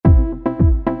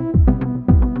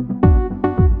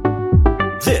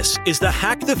This is the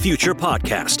Hack the Future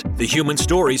podcast, the human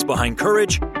stories behind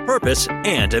courage, purpose,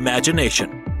 and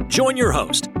imagination. Join your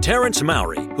host, Terrence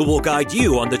Mowry, who will guide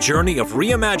you on the journey of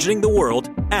reimagining the world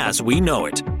as we know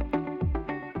it.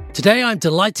 Today, I'm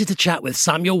delighted to chat with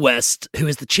Samuel West, who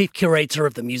is the chief curator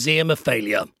of the Museum of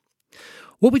Failure.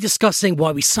 We'll be discussing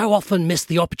why we so often miss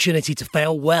the opportunity to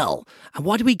fail well, and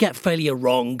why do we get failure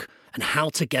wrong, and how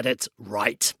to get it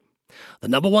right. The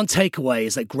number one takeaway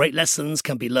is that great lessons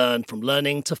can be learned from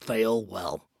learning to fail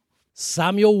well.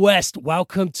 Samuel West,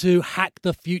 welcome to Hack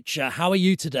the Future. How are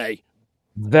you today?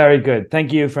 Very good.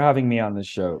 Thank you for having me on the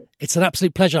show. It's an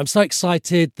absolute pleasure. I'm so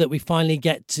excited that we finally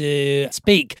get to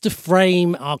speak, to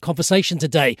frame our conversation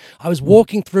today. I was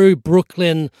walking through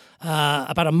Brooklyn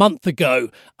about a month ago,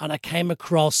 and I came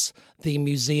across the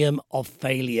Museum of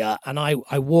Failure. And I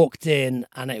walked in,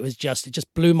 and it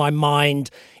just blew my mind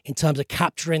in terms of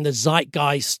capturing the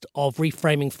zeitgeist of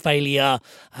reframing failure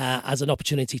as an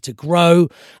opportunity to grow.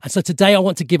 And so today I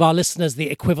want to give our listeners the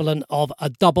equivalent of a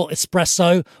double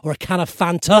espresso or a can of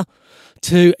Fanta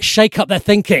to shake up their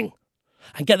thinking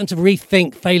and get them to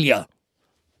rethink failure.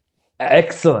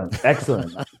 Excellent.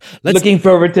 Looking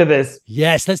forward to this.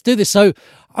 Yes, let's do this. So,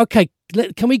 okay,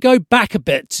 can we go back a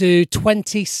bit to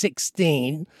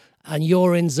 2016 and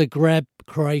you're in Zagreb,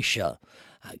 Croatia?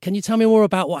 Can you tell me more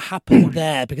about what happened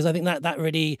there? Because I think that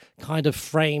really kind of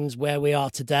frames where we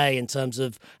are today in terms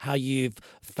of how you've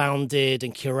founded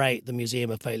and curate the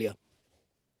Museum of Failure.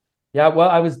 Yeah, well,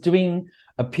 I was doing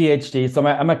a PhD. So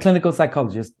I'm a clinical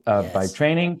psychologist by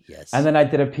training. Yes. And then I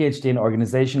did a PhD in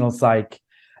organizational psych.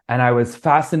 And I was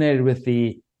fascinated with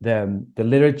the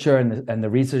literature and the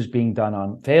research being done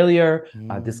on failure,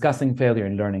 discussing failure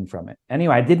and learning from it.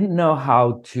 Anyway, I didn't know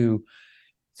how to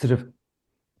sort of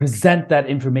present that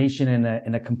information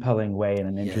in a compelling way, in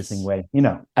an interesting way. You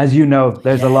know, as you know,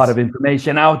 there's a lot of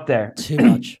information out there. Too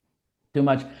much.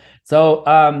 So,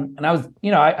 and I was,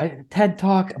 I TED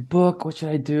Talk, a book, what should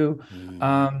I do?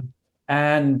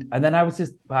 And then I was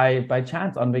just by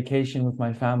chance on vacation with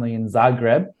my family in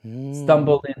Zagreb,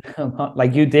 stumbled in,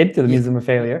 like you did, to the Museum of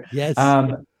Failure. Yes.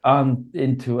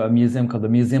 Into a museum called the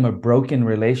Museum of Broken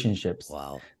Relationships.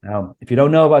 Wow. Now, if you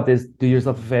don't know about this, do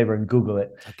yourself a favor and Google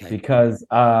it, because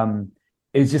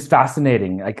it's just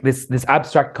fascinating. Like this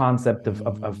abstract concept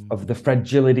of the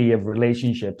fragility of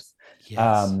relationships.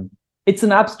 Yes. It's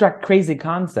an abstract, crazy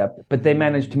concept, but they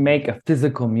managed to make a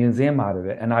physical museum out of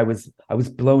it, and I was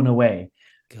blown away.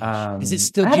 Is it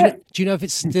still? Do you know if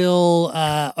it's still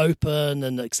open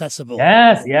and accessible?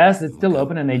 Yes, it's still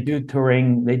open, and they do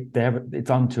touring. They have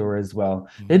it's on tour as well.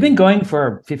 They've been going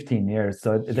for 15 years,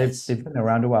 so they've been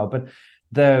around a while. But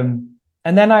and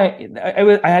then I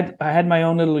had my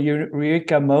own little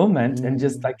eureka moment, and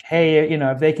just like, hey,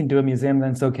 if they can do a museum,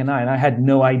 then so can I. And I had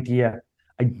no idea.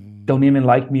 I don't even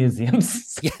like museums.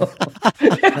 So.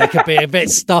 They could be a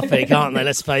bit stuffy, can't they?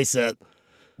 Let's face it.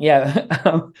 Yeah.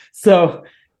 So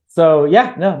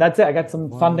yeah, no, that's it. I got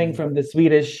some funding from the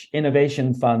Swedish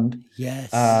Innovation Fund.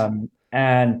 Yes.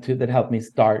 And that helped me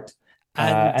start.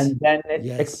 And then it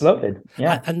exploded.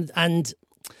 Yeah. And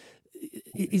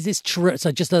is this true?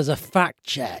 So just as a fact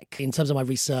check, in terms of my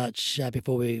research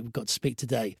before we got to speak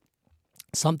today,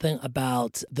 something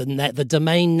about the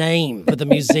domain name for the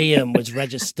museum was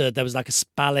registered. There was like a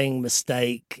spelling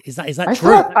mistake. Is that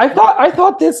true? I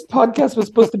thought this podcast was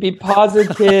supposed to be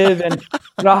positive and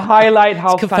highlight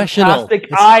how fantastic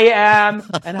I am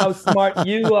and how smart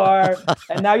you are.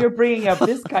 And now you're bringing up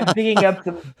digging up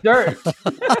some dirt.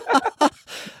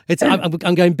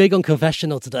 I'm going big on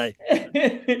confessional today.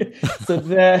 So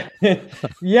I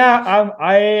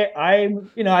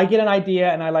get an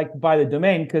idea and I like to buy the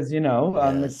domain because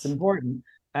it's important.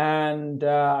 And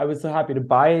I was so happy to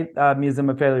buy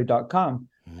museumoffailure.com,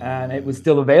 and it was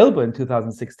still available in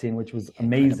 2016, which was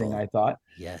amazing. I thought.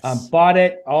 Yes. Bought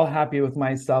it, all happy with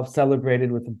myself,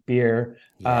 celebrated with a beer.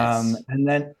 Yes. And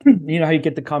then how you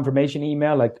get the confirmation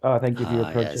email like, oh, thank you for your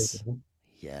purchase.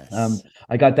 Yes.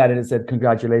 I got that and it said,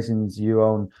 congratulations, you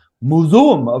own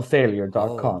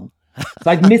museumoffailure.com. It's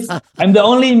like I'm the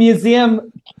only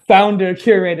museum founder,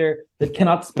 curator that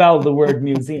cannot spell the word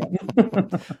museum.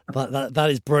 But that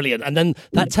is brilliant. And then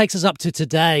that takes us up to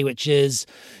today, which is,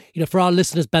 for our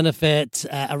listeners' benefit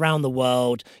around the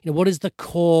world, what is the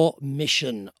core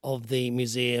mission of the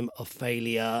Museum of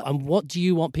Failure? And what do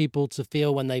you want people to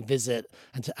feel when they visit,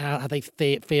 and how they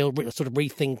feel sort of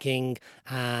rethinking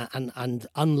and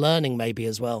unlearning maybe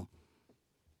as well?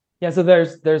 Yeah, so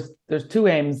there's two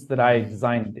aims that I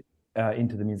designed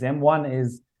into the museum. One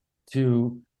is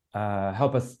to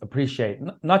help us appreciate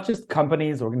not just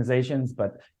companies, organizations,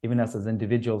 but even us as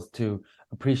individuals to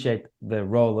appreciate the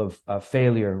role of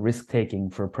failure, risk taking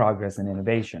for progress and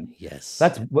innovation. Yes,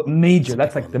 that's what major.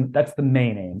 That's like that's the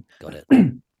main aim. Got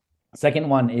it. Second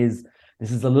one is,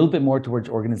 this is a little bit more towards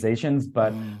organizations,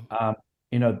 but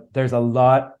there's a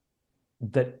lot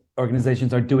that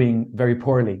organizations are doing very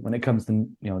poorly when it comes to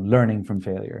learning from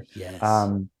failure. Yes.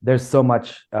 There's so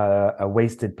much a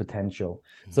wasted potential.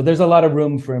 So there's a lot of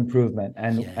room for improvement,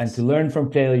 and to learn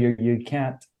from failure, you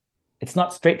can't. It's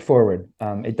not straightforward.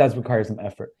 It does require some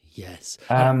effort. Yes.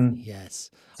 Yes.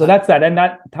 So that's that, and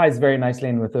that ties very nicely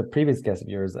in with the previous guest of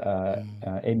yours,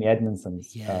 Amy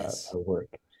Edmondson's work.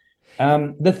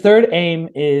 The third aim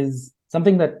is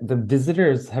something that the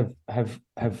visitors have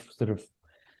sort of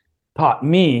taught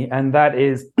me, and that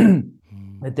is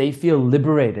that they feel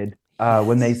liberated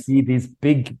when they see these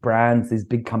big brands, these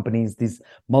big companies, these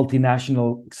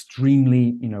multinational,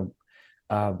 extremely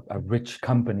rich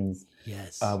companies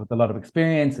with a lot of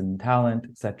experience and talent,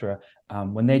 etc.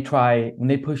 When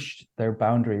they push their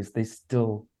boundaries, they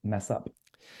still mess up.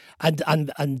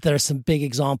 And there are some big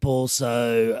examples.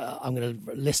 So I'm going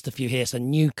to list a few here. So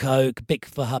New Coke, Bic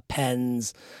for her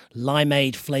pens,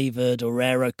 limeade flavored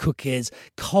Oreo cookies,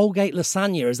 Colgate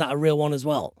lasagna. Is that a real one as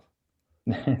well?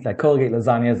 That Colgate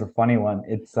lasagna is a funny one.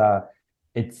 It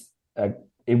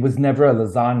was never a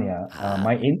lasagna.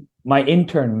 My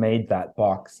intern made that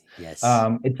box. Yes.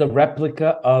 It's a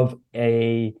replica of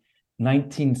a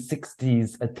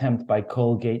 1960s attempt by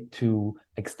Colgate to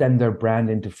extend their brand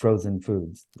into frozen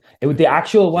foods. The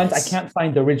actual ones, I can't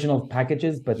find the original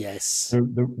packages, but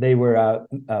they were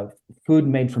food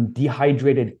made from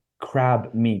dehydrated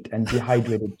crab meat and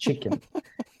dehydrated chicken.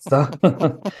 So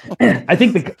I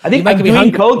think I'm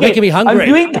doing Colgate. Making me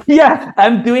hungry.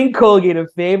 I'm doing Colgate a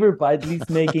favor by at least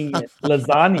making it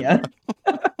lasagna.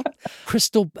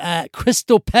 Crystal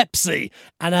Pepsi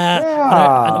and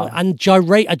a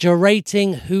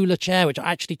gyrating hula chair, which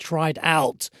I actually tried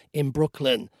out in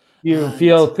Brooklyn. You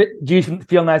feel fit? Do you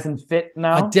feel nice and fit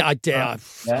now? I did.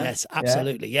 Yes,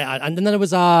 absolutely. Yeah. And then there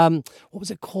was what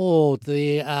was it called?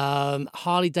 The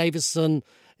Harley Davidson.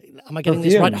 Am I getting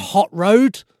this right? Hot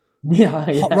Road.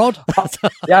 Hot Rod.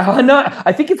 No,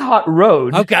 I think it's Hot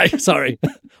Road. Okay, sorry,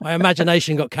 my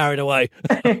imagination got carried away.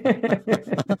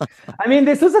 I mean,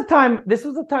 this was a time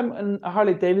when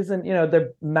Harley Davidson,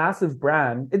 the massive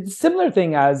brand. It's a similar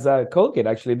thing as Colgate.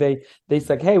 Actually, they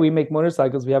said, "Hey, we make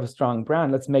motorcycles. We have a strong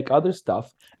brand. Let's make other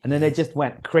stuff." And then they just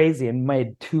went crazy and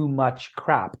made too much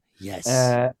crap. Yes,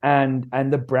 and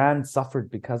the brand suffered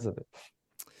because of it.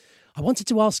 I wanted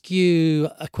to ask you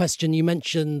a question. You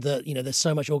mentioned that, there's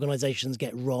so much organizations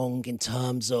get wrong in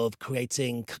terms of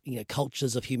creating,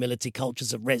 cultures of humility,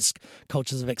 cultures of risk,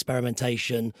 cultures of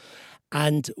experimentation.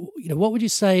 And, what would you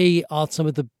say are some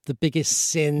of the biggest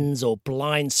sins or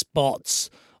blind spots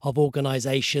of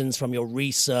organizations from your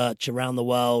research around the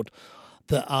world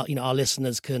that our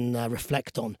listeners can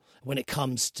reflect on when it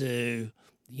comes to,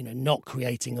 not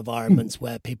creating environments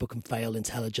where people can fail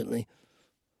intelligently?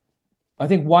 I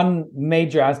think one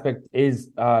major aspect is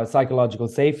psychological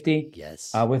safety.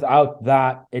 Yes. Without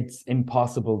that, it's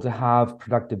impossible to have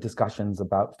productive discussions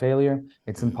about failure.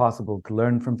 It's impossible to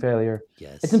learn from failure.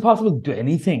 Yes. It's impossible to do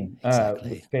anything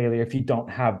with failure if you don't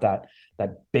have that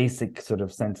basic sort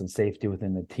of sense of safety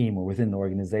within the team or within the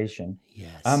organization.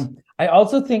 Yes. I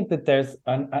also think that this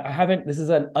is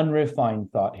an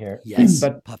unrefined thought here. Yes.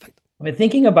 But perfect. I've been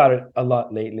thinking about it a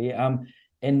lot lately. And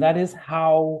that is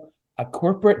how a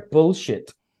corporate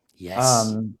bullshit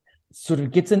sort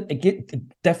of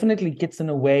definitely gets in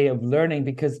a way of learning,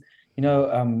 because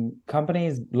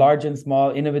companies large and small,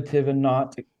 innovative and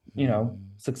not,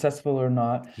 successful or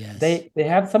not, they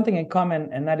have something in common,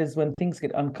 and that is when things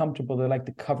get uncomfortable, they like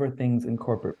to cover things in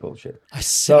corporate bullshit. I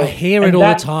hear it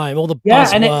all the time, all the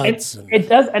buzzwords. It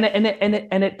does,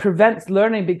 and it prevents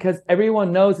learning because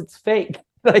everyone knows it's fake.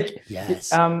 And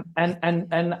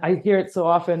I hear it so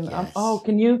often.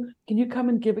 Can you come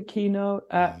and give a keynote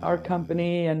at our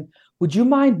company, and would you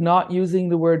mind not using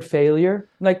the word failure?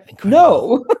 Incredible.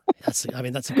 No. That's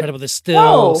incredible. There's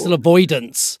still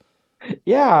avoidance.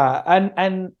 Yeah,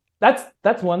 and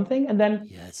that's one thing, and then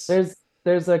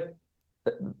there's a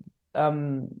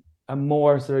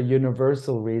more sort of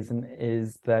universal reason,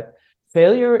 is that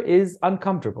failure is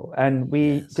uncomfortable, and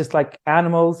we just like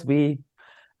animals,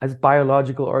 as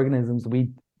biological organisms,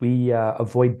 we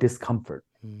avoid discomfort,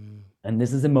 and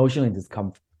this is emotionally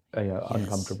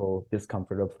uncomfortable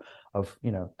discomfort of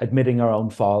admitting our own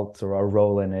faults or our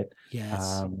role in it.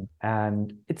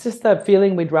 And it's just that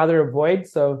feeling we'd rather avoid.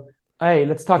 So Hey,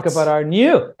 let's talk about our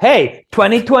new, hey,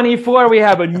 2024, we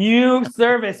have a new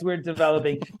service we're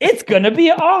developing. It's going to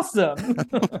be awesome.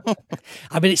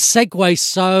 I mean, it segues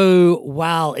so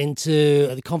well into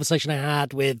the conversation I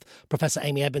had with Professor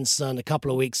Amy Edmondson a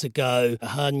couple of weeks ago,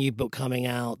 her new book coming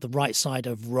out, The Right Side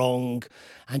of Wrong.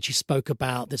 And she spoke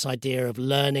about this idea of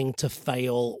learning to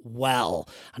fail well.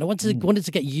 And I wanted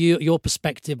to get your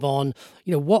perspective on,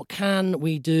 what can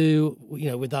we do,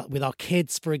 with our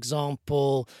kids, for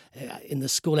example, in the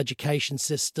school education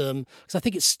system? Because I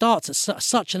think it starts at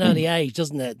such an early age,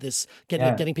 doesn't it? This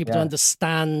getting people to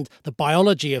understand the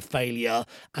biology of failure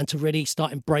and to really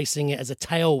start embracing it as a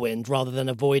tailwind rather than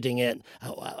avoiding it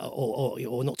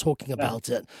or not talking about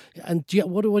it. And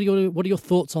what are your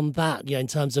thoughts on that? In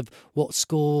terms of what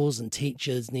schools and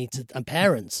teachers and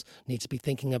parents need to be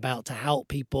thinking about to help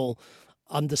people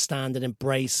understand and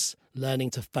embrace learning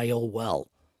to fail well.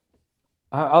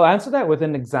 I'll answer that with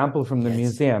an example from the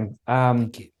museum.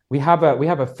 Thank you. We have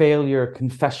a failure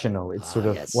confessional. It's sort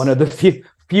of one of the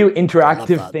few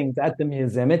interactive things at the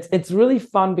museum. It's really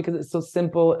fun because it's so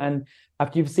simple. And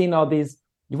after you've seen all these,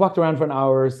 you've walked around for an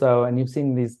hour or so, and you've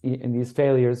seen these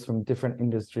failures from different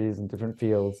industries and different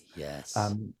fields. Yes.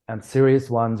 And serious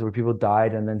ones where people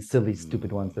died, and then silly,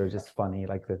 stupid ones that are just funny,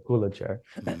 like the hula chair.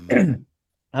 And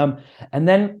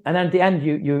then at the end,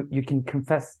 you can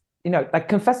confess. Like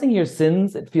confessing your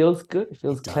sins, it feels good. It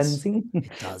feels cleansing.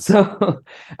 It does. So,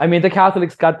 I mean, the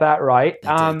Catholics got that right.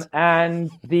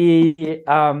 And the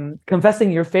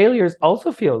confessing your failures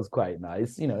also feels quite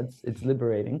nice. It's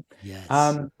liberating. Yes.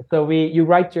 So you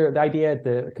write the idea at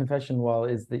the confession wall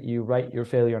is that you write your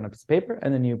failure on a piece of paper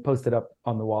and then you post it up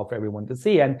on the wall for everyone to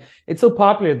see. And it's so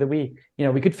popular that we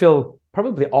could fill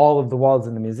probably all of the walls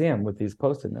in the museum with these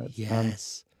Post-it notes.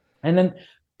 Yes. And then,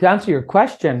 to answer your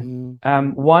question, I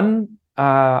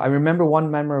remember one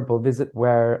memorable visit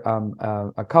where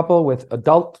a couple with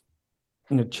adult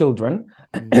children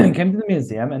came to the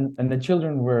museum, and the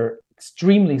children were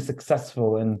extremely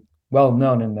successful and well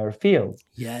known in their fields.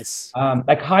 Yes.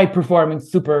 Like high performing,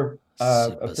 super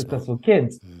successful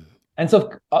kids. And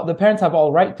so the parents have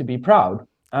all right to be proud.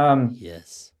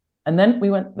 Yes. And then they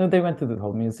went through the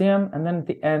whole museum, and then at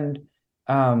the end,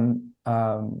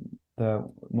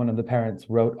 one of the parents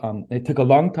wrote, it took a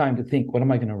long time to think, what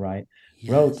am I going to write?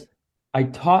 Yes. Wrote, I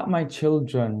taught my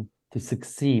children to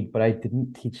succeed, but I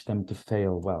didn't teach them to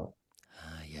fail well.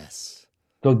 Yes.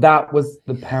 So that was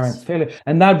the parents' failure.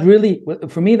 And that really,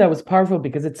 for me, that was powerful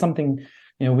because it's something,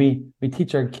 we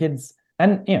teach our kids,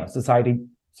 and, society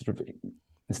sort of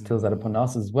instills that upon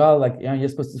us as well. Like, you're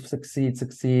supposed to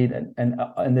succeed.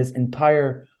 And this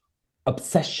entire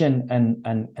obsession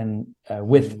and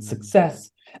with success.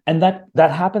 And that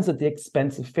happens at the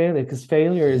expense of failure, because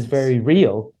failure is very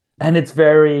real and it's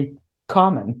very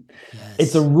common. Yes.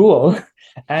 It's a rule.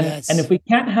 And if we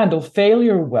can't handle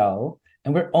failure well,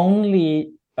 and we're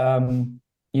only honed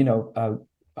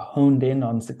in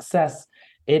on success,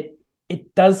 it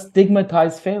does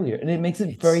stigmatize failure, and it makes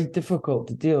it very difficult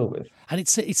to deal with. And it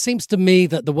seems to me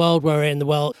that the world we're in, the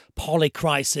world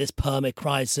polycrisis,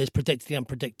 permacrisis, predicting the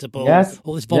unpredictable,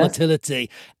 all this volatility,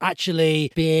 actually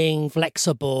being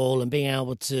flexible and being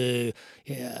able to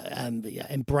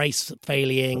embrace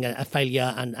failure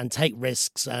and take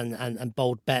risks and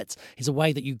bold bets is a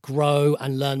way that you grow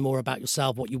and learn more about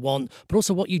yourself, what you want, but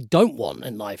also what you don't want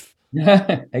in life.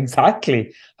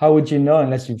 Exactly. How would you know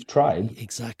unless you've tried?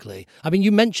 Exactly. I mean,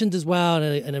 you mentioned as well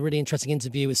in a really interesting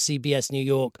interview with CBS New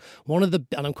York,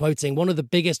 and I'm quoting, one of the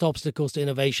biggest obstacles to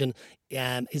innovation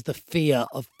is the fear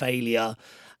of failure.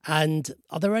 And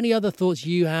are there any other thoughts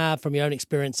you have from your own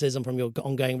experiences and from your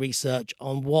ongoing research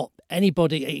on what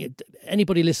anybody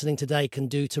listening today can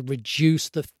do to reduce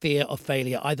the fear of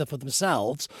failure, either for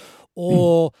themselves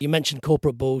or you mentioned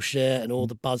corporate bullshit and all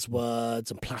the buzzwords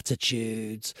and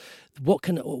platitudes. What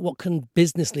can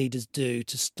business leaders do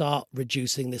to start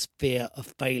reducing this fear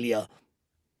of failure?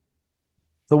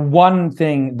 The one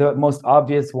thing, the most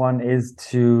obvious one, is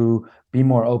to be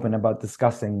more open about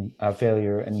discussing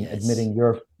failure and admitting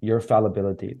your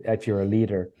fallibility if you're a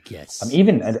leader. Yes.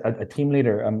 Even a team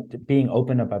leader, being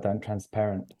open about that and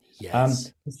transparent.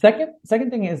 Yes. Second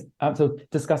thing is so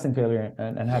discussing failure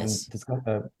and having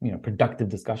productive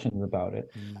discussions about it.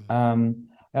 I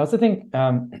also think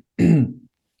to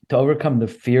overcome the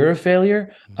fear of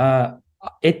failure, the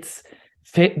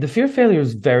fear of failure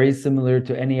is very similar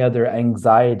to any other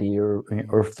anxiety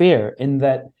or fear, in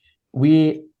that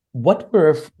we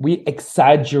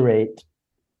exaggerate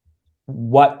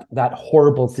what that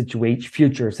horrible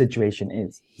future situation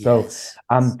is. Yes.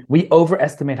 So we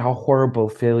overestimate how horrible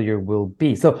failure will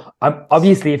be. So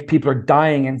obviously, if people are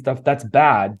dying and stuff, that's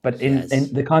bad. But in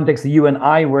the context of you and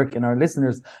I work and our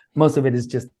listeners, most of it is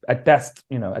just at best,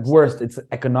 at worst, it's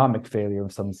economic failure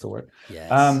of some sort.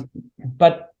 Yes.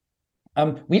 But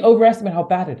we overestimate how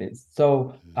bad it is.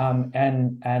 So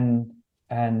and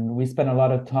we spend a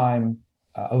lot of time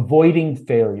avoiding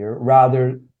failure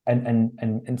rather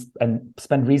and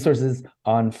spend resources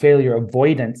on failure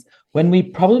avoidance when we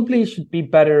probably should be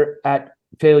better at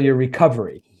failure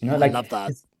recovery. I love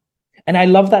that. And I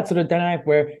love that sort of dynamic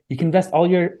where you can invest all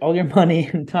your money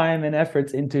and time and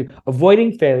efforts into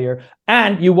avoiding failure,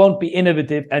 and you won't be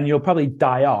innovative and you'll probably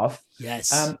die off.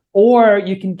 Yes. Or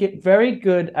you can get very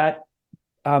good at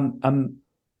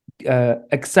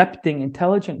accepting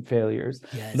intelligent failures,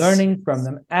 learning from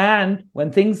them, and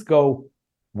when things go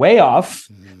way off,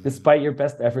 despite your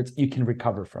best efforts, you can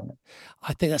recover from it.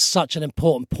 I think that's such an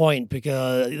important point,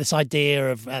 because this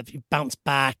idea of bounce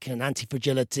back and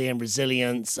anti-fragility and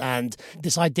resilience, and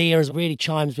this idea really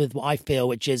chimes with what I feel,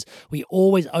 which is we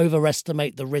always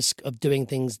overestimate the risk of doing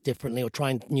things differently or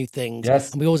trying new things.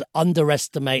 Yes. And we always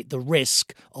underestimate the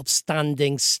risk of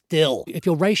standing still. If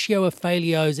your ratio of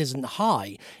failures isn't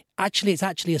high, it's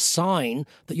actually a sign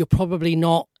that you're probably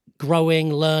not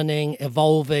growing, learning,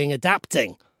 evolving,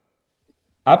 adapting.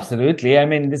 Absolutely. I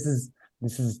mean, this is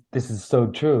so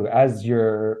true. As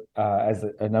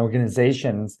an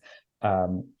organization's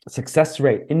success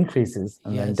rate increases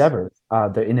and the endeavors,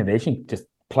 the innovation just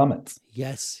plummets.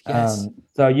 Yes.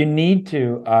 So you need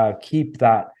to keep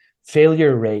that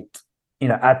failure rate,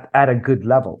 at a good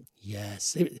level.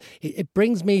 Yes. It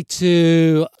brings me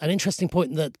to an interesting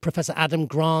point that Professor Adam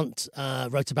Grant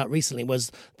wrote about recently,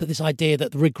 was that this idea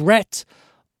that the regret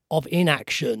of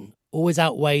inaction always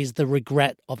outweighs the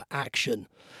regret of action.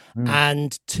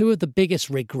 And two of the biggest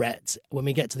regrets when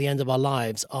we get to the end of our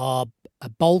lives are a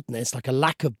boldness, like a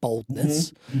lack of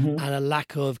boldness, and a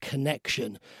lack of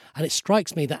connection. And it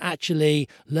strikes me that actually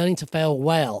learning to fail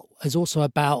well is also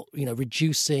about,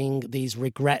 reducing these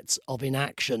regrets of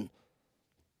inaction.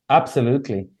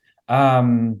 Absolutely.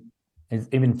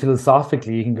 Even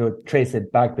philosophically, you can go trace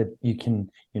it back, that you can,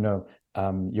 your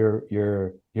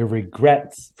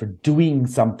regrets for doing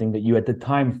something that you at the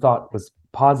time thought was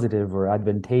positive or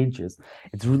advantageous.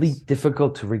 It's really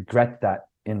difficult to regret that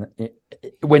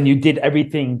when you did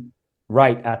everything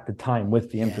right at the time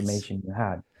with the information you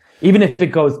had, even if it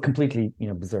goes completely,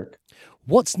 berserk.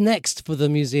 What's next for the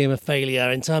Museum of Failure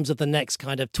in terms of the next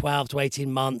kind of 12 to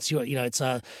 18 months?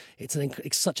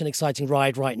 It's such an exciting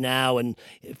ride right now. And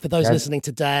for those listening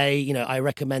today, I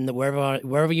recommend that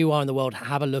wherever you are in the world,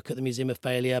 have a look at the Museum of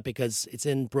Failure, because it's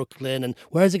in Brooklyn. And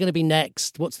where is it going to be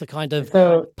next? What's the kind of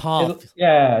path?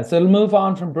 So it'll move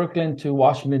on from Brooklyn to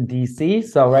Washington, D.C.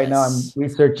 So right now I'm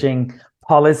researching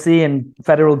policy and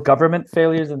federal government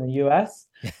failures in the U.S.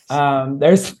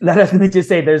 Let me just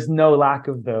say, there's no lack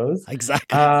of those.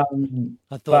 Exactly. I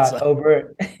thought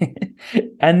so.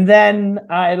 And then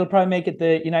it'll probably make it,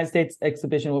 the United States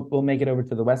exhibition will make it over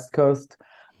to the West Coast.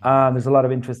 There's a lot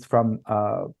of interest from,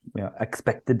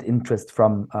 expected interest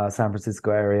from San Francisco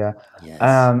area. Yes.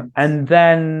 And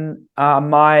then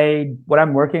what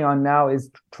I'm working on now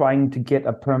is trying to get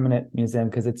a permanent museum,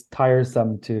 because it's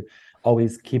tiresome to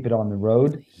always keep it on the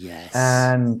road. Yes.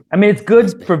 And I mean, it's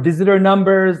good for visitor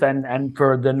numbers and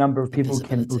for the number of people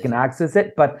who can access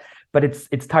it, but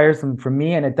it's tiresome for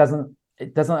me, and it doesn't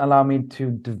allow me to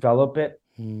develop it.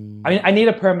 I mean, I need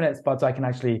a permanent spot so I can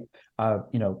actually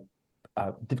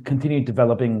continue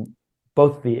developing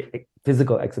both the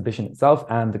physical exhibition itself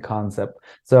and the concept.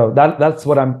 So that's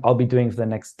what I'll be doing for the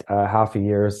next half a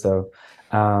year or so.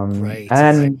 Great.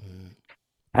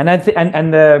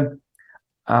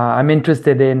 I'm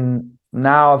interested in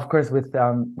now, of course, with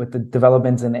the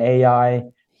developments in AI.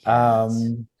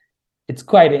 It's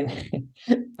quite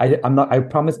I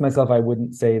promised myself I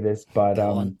wouldn't say this, but I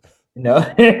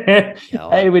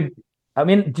would. I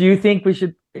mean, do you think we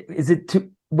should?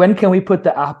 When can we put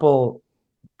the Apple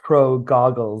Pro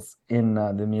goggles in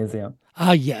the museum?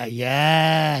 Oh, yeah.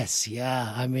 Yes.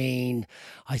 Yeah. I mean,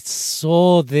 I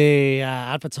saw the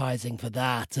advertising for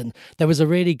that, and there was a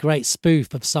really great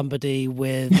spoof of somebody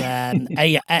with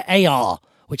AR,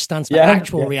 which stands for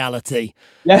actual reality.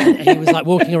 Yeah. And he was like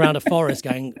walking around a forest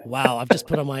going, wow, I've just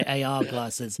put on my AR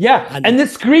glasses. Yeah. And the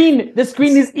screen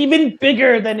is even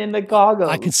bigger than in the goggles.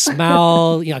 I can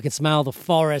smell, the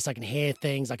forest. I can hear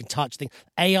things. I can touch things.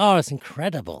 AR is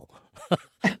incredible.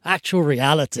 Actual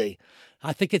reality.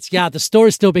 I think the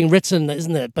story's still being written,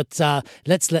 isn't it? But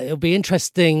it'll be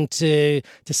interesting to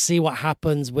see what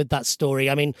happens with that story.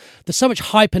 I mean, there's so much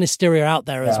hype and hysteria out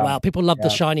there as well. People love the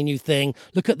shiny new thing.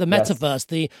 Look at the metaverse.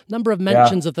 The number of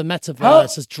mentions of the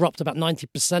metaverse has dropped about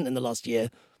 90% in the last year.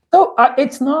 So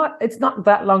it's not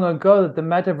that long ago that the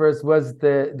metaverse was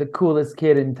the coolest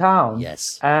kid in town.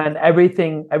 Yes. And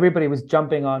everybody was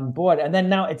jumping on board. And then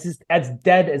now it's just as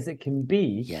dead as it can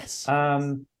be. Yes.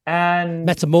 And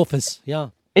metamorphosis, yeah.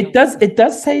 It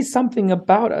does say something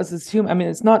about us as humans. I mean,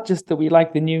 it's not just that we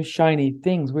like the new shiny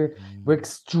things. We're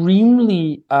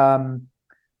extremely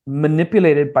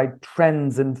manipulated by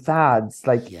trends and fads.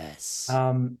 Like yes.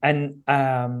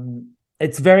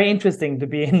 It's very interesting to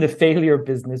be in the failure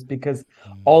business because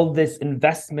all this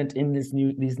investment in these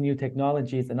new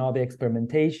technologies and all the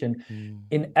experimentation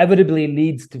inevitably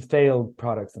leads to failed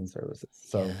products and services.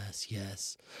 So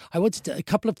yes. I wanted a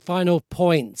couple of final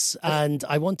points, and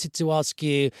I wanted to ask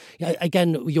you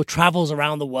again, your travels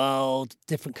around the world,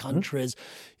 different countries.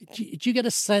 Do you get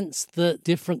a sense that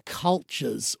different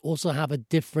cultures also have a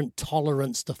different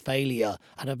tolerance to failure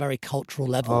at a very cultural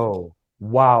level? Oh.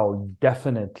 Wow,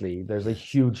 definitely. There's a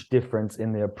huge difference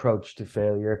in the approach to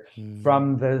failure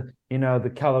from the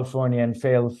Californian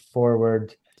fail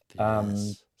forward.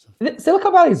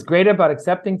 Silicon Valley is great about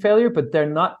accepting failure, but they're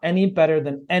not any better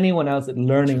than anyone else at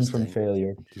learning from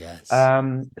failure. Yes.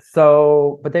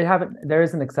 But there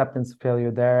is an acceptance of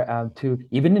failure there too.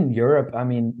 Even in Europe, I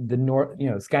mean, the North,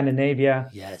 Scandinavia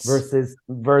versus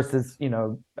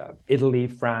Italy,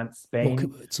 France,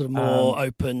 Spain. More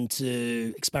open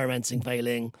to experimenting,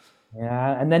 failing.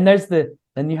 Yeah, and then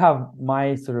then you have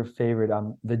my sort of favorite,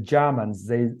 the Germans.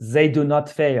 They do not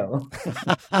fail.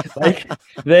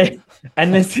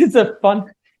 And this is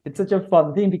it's such a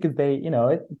fun thing because they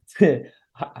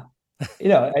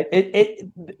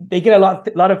get a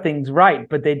lot of things right,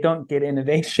 but they don't get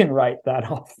innovation right that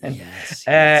often.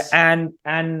 Yes.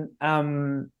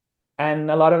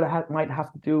 And a lot of that might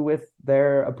have to do with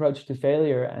their approach to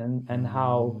failure and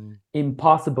how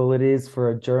impossible it is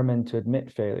for a German to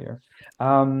admit failure.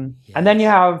 And then you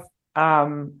have,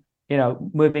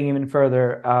 moving even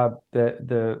further,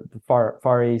 the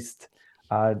Far East.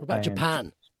 What about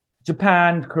Japan?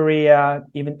 Japan, Korea,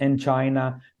 even in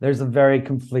China, there's a very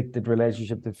conflicted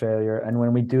relationship to failure. And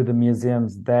when we do the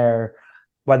museums there,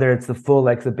 whether it's the full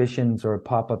exhibitions or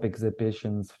pop-up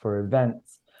exhibitions for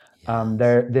events,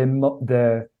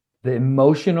 the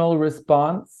emotional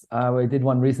response. I did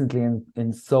one recently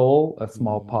in Seoul, a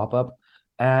small pop-up,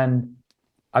 and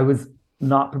I was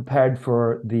not prepared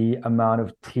for the amount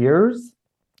of tears.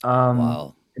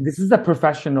 Wow. This is a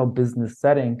professional business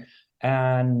setting,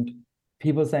 and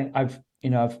people saying, I've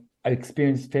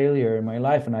experienced failure in my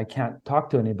life and I can't talk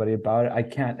to anybody about it. I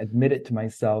can't admit it to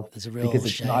myself because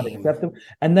it's not acceptable.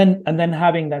 And then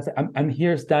having that, I'm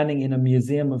here standing in a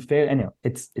museum of failure. Anyway,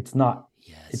 it's not.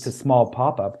 Yes. It's a small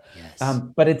pop-up,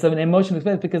 but it's an emotional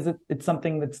experience because it's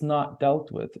something that's not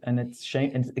dealt with, and it's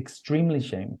extremely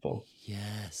shameful.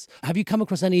 Yes. Have you come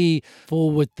across any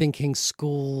forward-thinking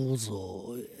schools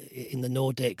or in the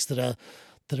Nordics that are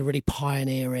really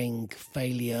pioneering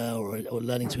failure or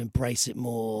learning to embrace it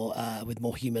more with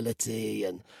more humility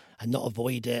and not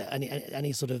avoid it?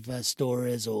 Any sort of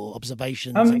stories or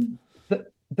observations?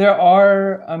 There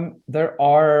are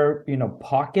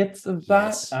pockets of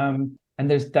that. Yes. And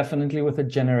there's definitely, with a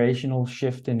generational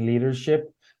shift in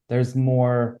leadership, there's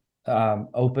more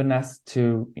openness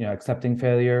to accepting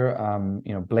failure.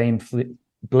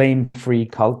 Blame-free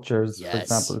cultures, for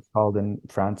example, it's called in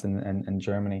France and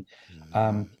Germany.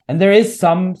 And there is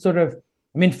some sort of,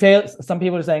 some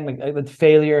people are saying that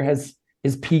failure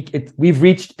is peak. We've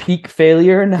reached peak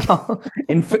failure now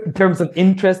in terms of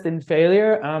interest in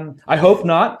failure. I hope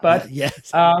not, but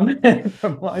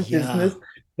from my business.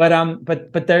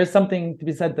 But there is something to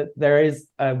be said that there is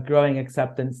a growing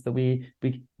acceptance that we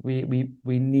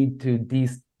need to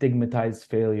destigmatize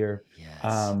failure,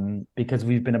 because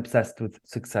we've been obsessed with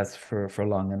success for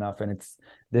long enough, and it's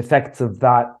the effects of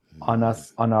that on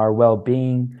us, on our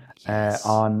well-being,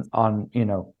 on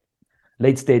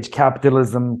late stage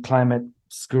capitalism, climate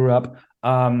screw up,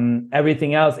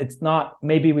 everything else. It's not.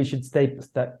 Maybe we should take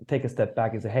a step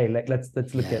back and say, hey, let's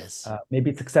look at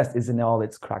maybe success isn't all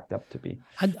it's cracked up to be.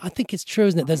 And I think it's true,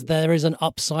 isn't it? There is an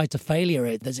upside to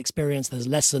failure. There's experience, there's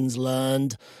lessons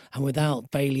learned, and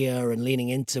without failure and leaning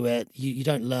into it, you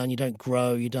don't learn, you don't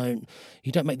grow, you don't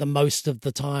make the most of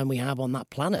the time we have on that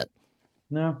planet.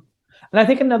 No. And I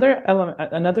think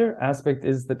another aspect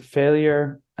is that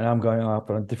failure, and I'm going off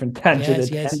on a different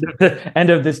tangent at the end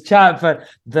of this chat, but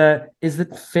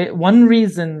one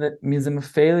reason that Museum of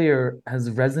Failure has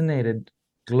resonated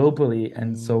globally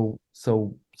and so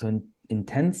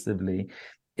intensively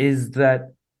is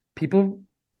that people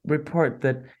report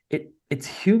that it's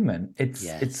human.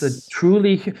 It's a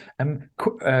truly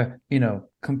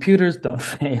computers don't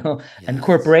fail, and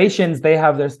corporations, they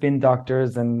have their spin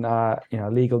doctors and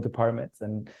legal departments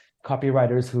and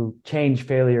copywriters who change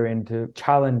failure into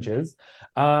challenges,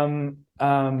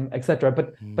 etc.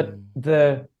 But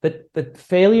the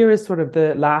failure is sort of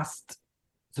the last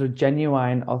sort of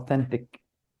genuine, authentic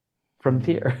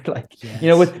frontier.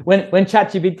 When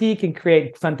ChatGPT can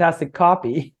create fantastic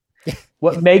copy,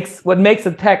 what makes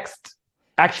a text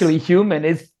actually human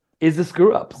is the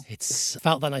screw ups. It's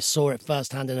felt that I saw it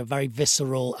firsthand in a very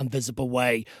visceral and visible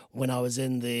way when I was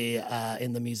in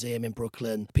the museum in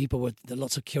Brooklyn. People were there,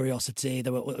 lots of curiosity.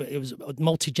 It was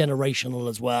multi-generational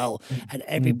as well, and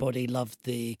everybody loved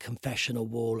the confessional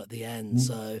wall at the end.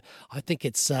 So I think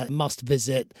it's a must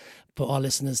visit for our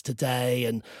listeners today.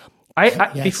 And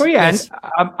before you end,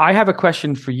 I have a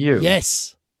question for you.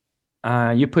 Yes.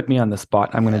 You put me on the spot.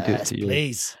 I'm going to do it to you.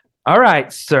 Please. All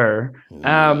right, sir.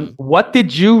 What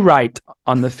did you write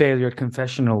on the failure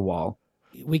confessional wall?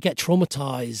 We get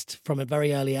traumatized from a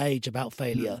very early age about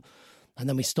failure, and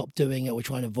then we stop doing it. We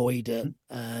try and avoid it.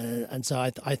 And so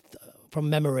I from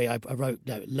memory, I wrote,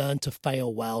 learn to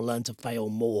fail well, learn to fail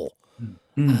more.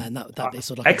 And that is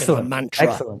sort of like a bit of a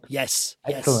mantra. Excellent. Yes.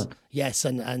 Yes.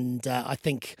 And I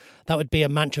think that would be a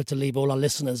mantra to leave all our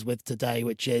listeners with today,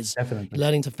 which is Definitely.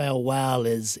 Learning to fail well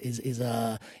is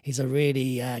a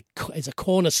really is a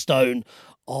cornerstone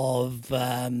of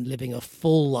living a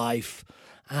full life.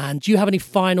 And do you have any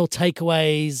final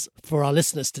takeaways for our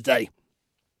listeners today?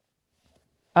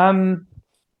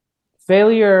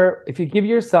 Failure, if you give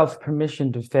yourself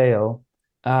permission to fail,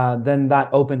 then that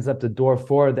opens up the door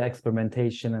for the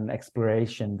experimentation and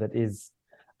exploration that is,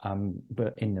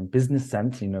 but in a business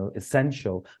sense,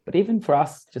 essential. But even for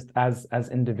us, just as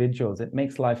individuals, it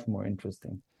makes life more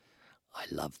interesting. I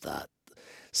love that.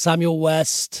 Samuel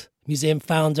West, museum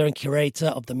founder and curator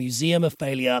of the Museum of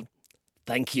Failure.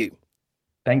 Thank you.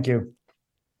 Thank you.